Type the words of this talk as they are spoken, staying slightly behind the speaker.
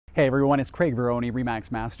Hey everyone, it's Craig Veroni,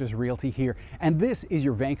 Remax Masters Realty here, and this is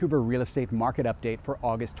your Vancouver real estate market update for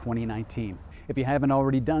August 2019. If you haven't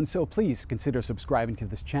already done so, please consider subscribing to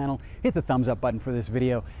this channel, hit the thumbs up button for this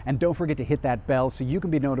video, and don't forget to hit that bell so you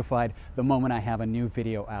can be notified the moment I have a new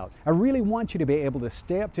video out. I really want you to be able to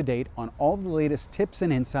stay up to date on all the latest tips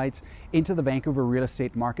and insights into the Vancouver real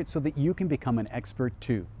estate market so that you can become an expert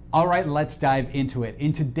too. All right, let's dive into it.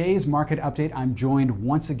 In today's market update, I'm joined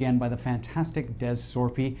once again by the fantastic Dez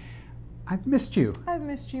Tsourpi. I've missed you. I've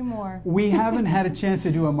missed you more. We haven't had a chance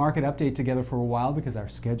to do a market update together for a while because our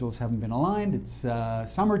schedules haven't been aligned.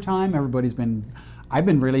 It's summertime. I've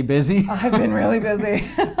been really busy. I've been really busy.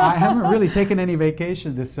 I haven't really taken any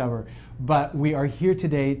vacation this summer, but we are here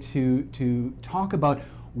today to talk about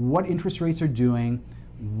what interest rates are doing,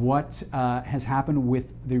 what has happened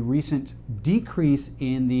with the recent decrease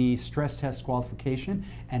in the stress test qualification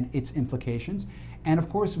and its implications, and of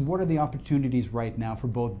course, what are the opportunities right now for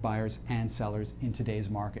both buyers and sellers in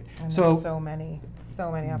today's market? And there's so many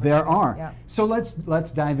opportunities. There are. Yeah. So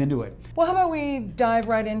let's dive into it. Well, how about we dive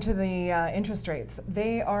right into the interest rates?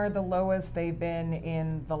 They are the lowest they've been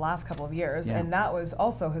in the last couple of years, Yeah. and that was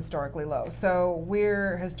also historically low. So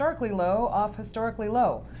we're historically low off historically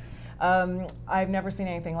low. I've never seen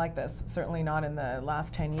anything like this, certainly not in the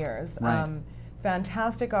last 10 years. Right.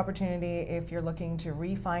 Fantastic opportunity if you're looking to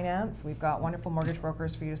refinance. We've got wonderful mortgage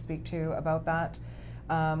brokers for you to speak to about that.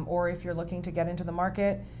 Or if you're looking to get into the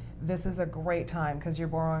market, this is a great time because your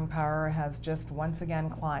borrowing power has just once again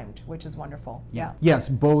climbed, which is wonderful. Yeah. Yes,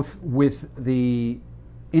 both with the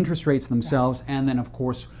interest rates themselves, yes, and then of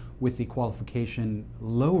course with the qualification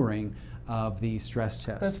lowering of the stress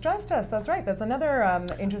test. The stress test, that's right. That's another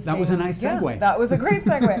interesting... That was a nice segue. Yeah, that was a great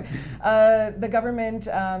segue. The government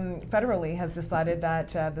federally has decided that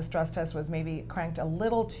the stress test was maybe cranked a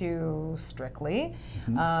little too strictly,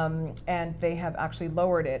 and they have actually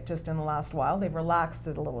lowered it just in the last while. They've relaxed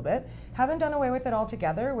it a little bit. Haven't done away with it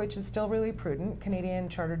altogether, which is still really prudent. Canadian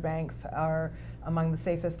chartered banks are among the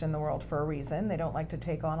safest in the world for a reason. They don't like to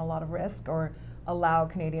take on a lot of risk or allow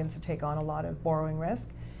Canadians to take on a lot of borrowing risk.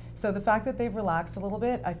 So the fact that they've relaxed a little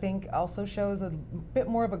bit, I think also shows a bit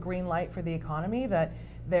more of a green light for the economy, that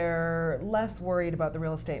they're less worried about the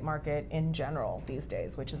real estate market in general these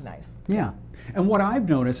days, which is nice. Yeah. And what I've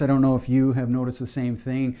noticed, I don't know if you have noticed the same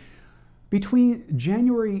thing, between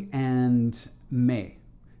January and May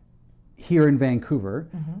here in Vancouver,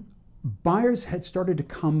 buyers had started to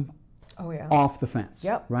come off the fence,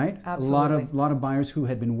 right? Absolutely. A lot of buyers who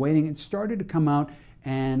had been waiting and started to come out,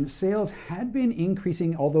 and sales had been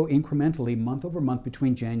increasing, although incrementally, month over month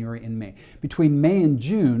between January and May. Between May and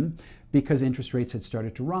June, because interest rates had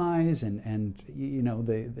started to rise and you know,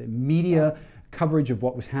 the media coverage of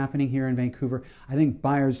what was happening here in Vancouver, I think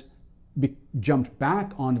buyers jumped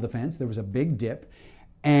back onto the fence. There was a big dip.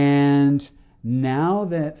 And now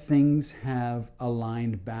that things have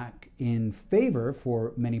aligned back in favor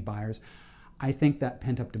for many buyers, I think that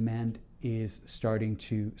pent-up demand is starting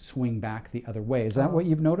to swing back the other way. Is that what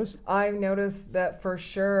you've noticed? I've noticed that for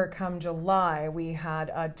sure come July, we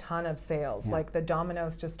had a ton of sales. Yeah. Like the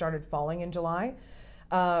dominoes just started falling in July.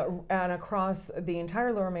 And across the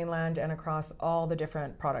entire Lower Mainland and across all the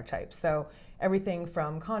different product types. So everything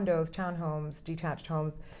from condos, townhomes, detached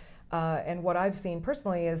homes. And what I've seen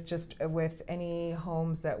personally is just with any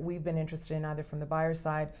homes that we've been interested in, either from the buyer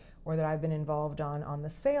side or that I've been involved on the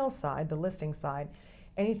sales side, the listing side,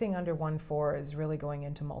 anything under 1.4 is really going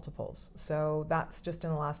into multiples. So that's just in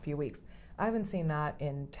the last few weeks. I haven't seen that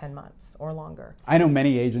in 10 months or longer. I know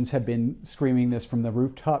many agents have been screaming this from the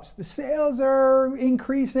rooftops. The sales are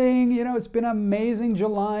increasing. You know, it's been amazing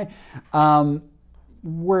July.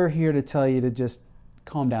 We're here to tell you to just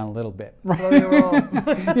calm down a little bit. Slow your roll.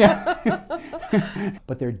 Yeah.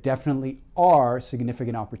 But there definitely are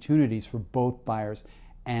significant opportunities for both buyers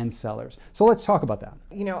and sellers. So let's talk about that.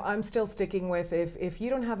 You know, I'm still sticking with if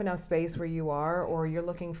you don't have enough space where you are, or you're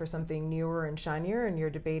looking for something newer and shinier and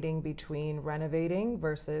you're debating between renovating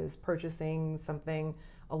versus purchasing something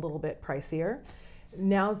a little bit pricier,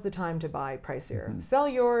 now's the time to buy pricier. Sell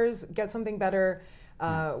yours, get something better.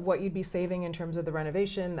 What you'd be saving in terms of the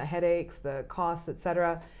renovation, the headaches, the costs,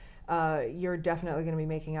 etc. You're definitely going to be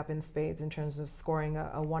making up in spades in terms of scoring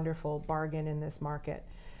a wonderful bargain in this market.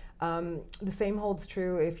 The same holds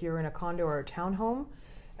true if you're in a condo or a townhome,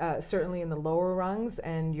 certainly in the lower rungs,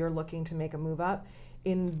 and you're looking to make a move up.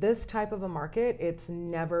 In this type of a market, it's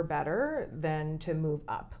never better than to move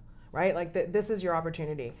up, right? Like this is your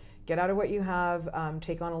opportunity. Get out of what you have,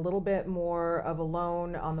 take on a little bit more of a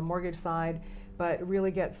loan on the mortgage side, but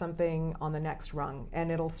really get something on the next rung,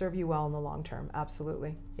 and it'll serve you well in the long term.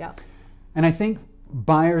 Absolutely, yeah. And I think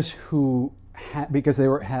buyers who because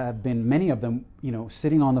have been many of them,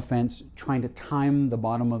 sitting on the fence trying to time the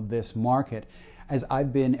bottom of this market. As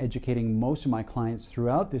I've been educating most of my clients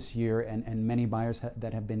throughout this year, and many buyers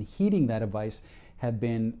that have been heeding that advice have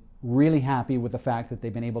been really happy with the fact that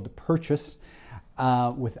they've been able to purchase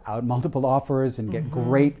without multiple offers and get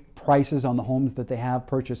great prices on the homes that they have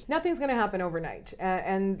purchased. Nothing's going to happen overnight,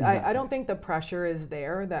 and exactly. I don't think the pressure is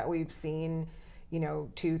there that we've seen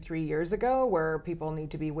 2-3 years ago, where people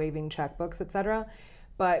need to be waiving checkbooks, etc.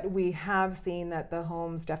 But we have seen that the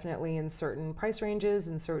homes, definitely in certain price ranges,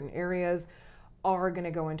 in certain areas, are going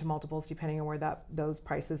to go into multiples depending on where those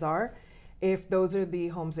prices are. If those are the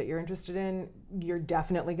homes that you're interested in, you're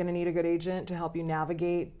definitely going to need a good agent to help you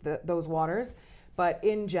navigate those waters. But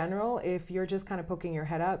in general, if you're just kind of poking your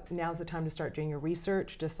head up, now's the time to start doing your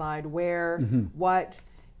research, decide where, what,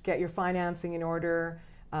 get your financing in order.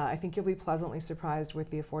 I think you'll be pleasantly surprised with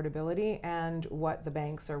the affordability and what the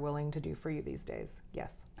banks are willing to do for you these days.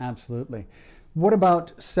 Yes. Absolutely. What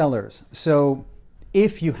about sellers? So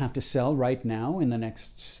if you have to sell right now in the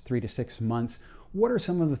next 3 to 6 months, what are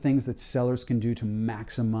some of the things that sellers can do to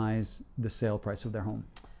maximize the sale price of their home?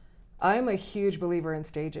 I'm a huge believer in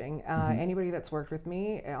staging. Anybody that's worked with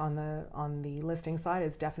me on the listing side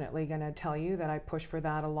is definitely going to tell you that I push for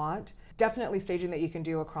that a lot. Definitely staging that you can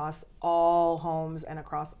do across all homes and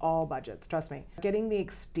across all budgets, trust me. Getting the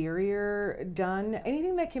exterior done,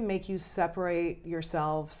 anything that can make you separate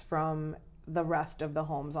yourselves from the rest of the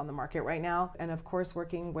homes on the market right now. And of course,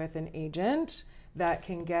 working with an agent that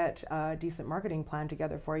can get a decent marketing plan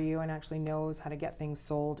together for you and actually knows how to get things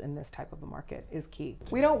sold in this type of a market is key.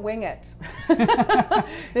 We don't wing it.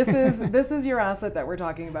 This is your asset that we're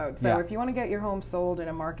talking about. So if you want to get your home sold in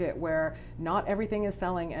a market where not everything is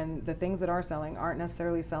selling, and the things that are selling aren't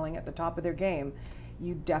necessarily selling at the top of their game,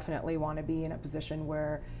 you definitely want to be in a position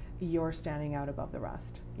where you're standing out above the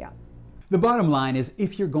rest. Yeah. The bottom line is,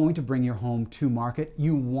 if you're going to bring your home to market,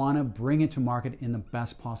 you want to bring it to market in the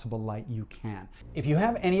best possible light you can. If you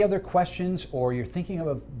have any other questions, or you're thinking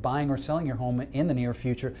of buying or selling your home in the near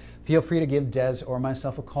future, feel free to give Dez or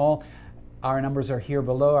myself a call. Our numbers are here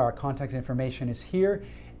below, our contact information is here,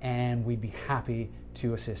 and we'd be happy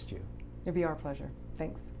to assist you. It'd be our pleasure.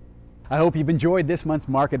 Thanks. I hope you've enjoyed this month's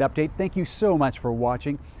market update. Thank you so much for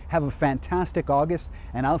watching. Have a fantastic August,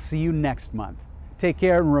 and I'll see you next month. Take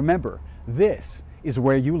care, and remember, this is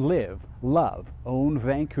where you live, love, own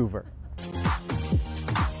Vancouver.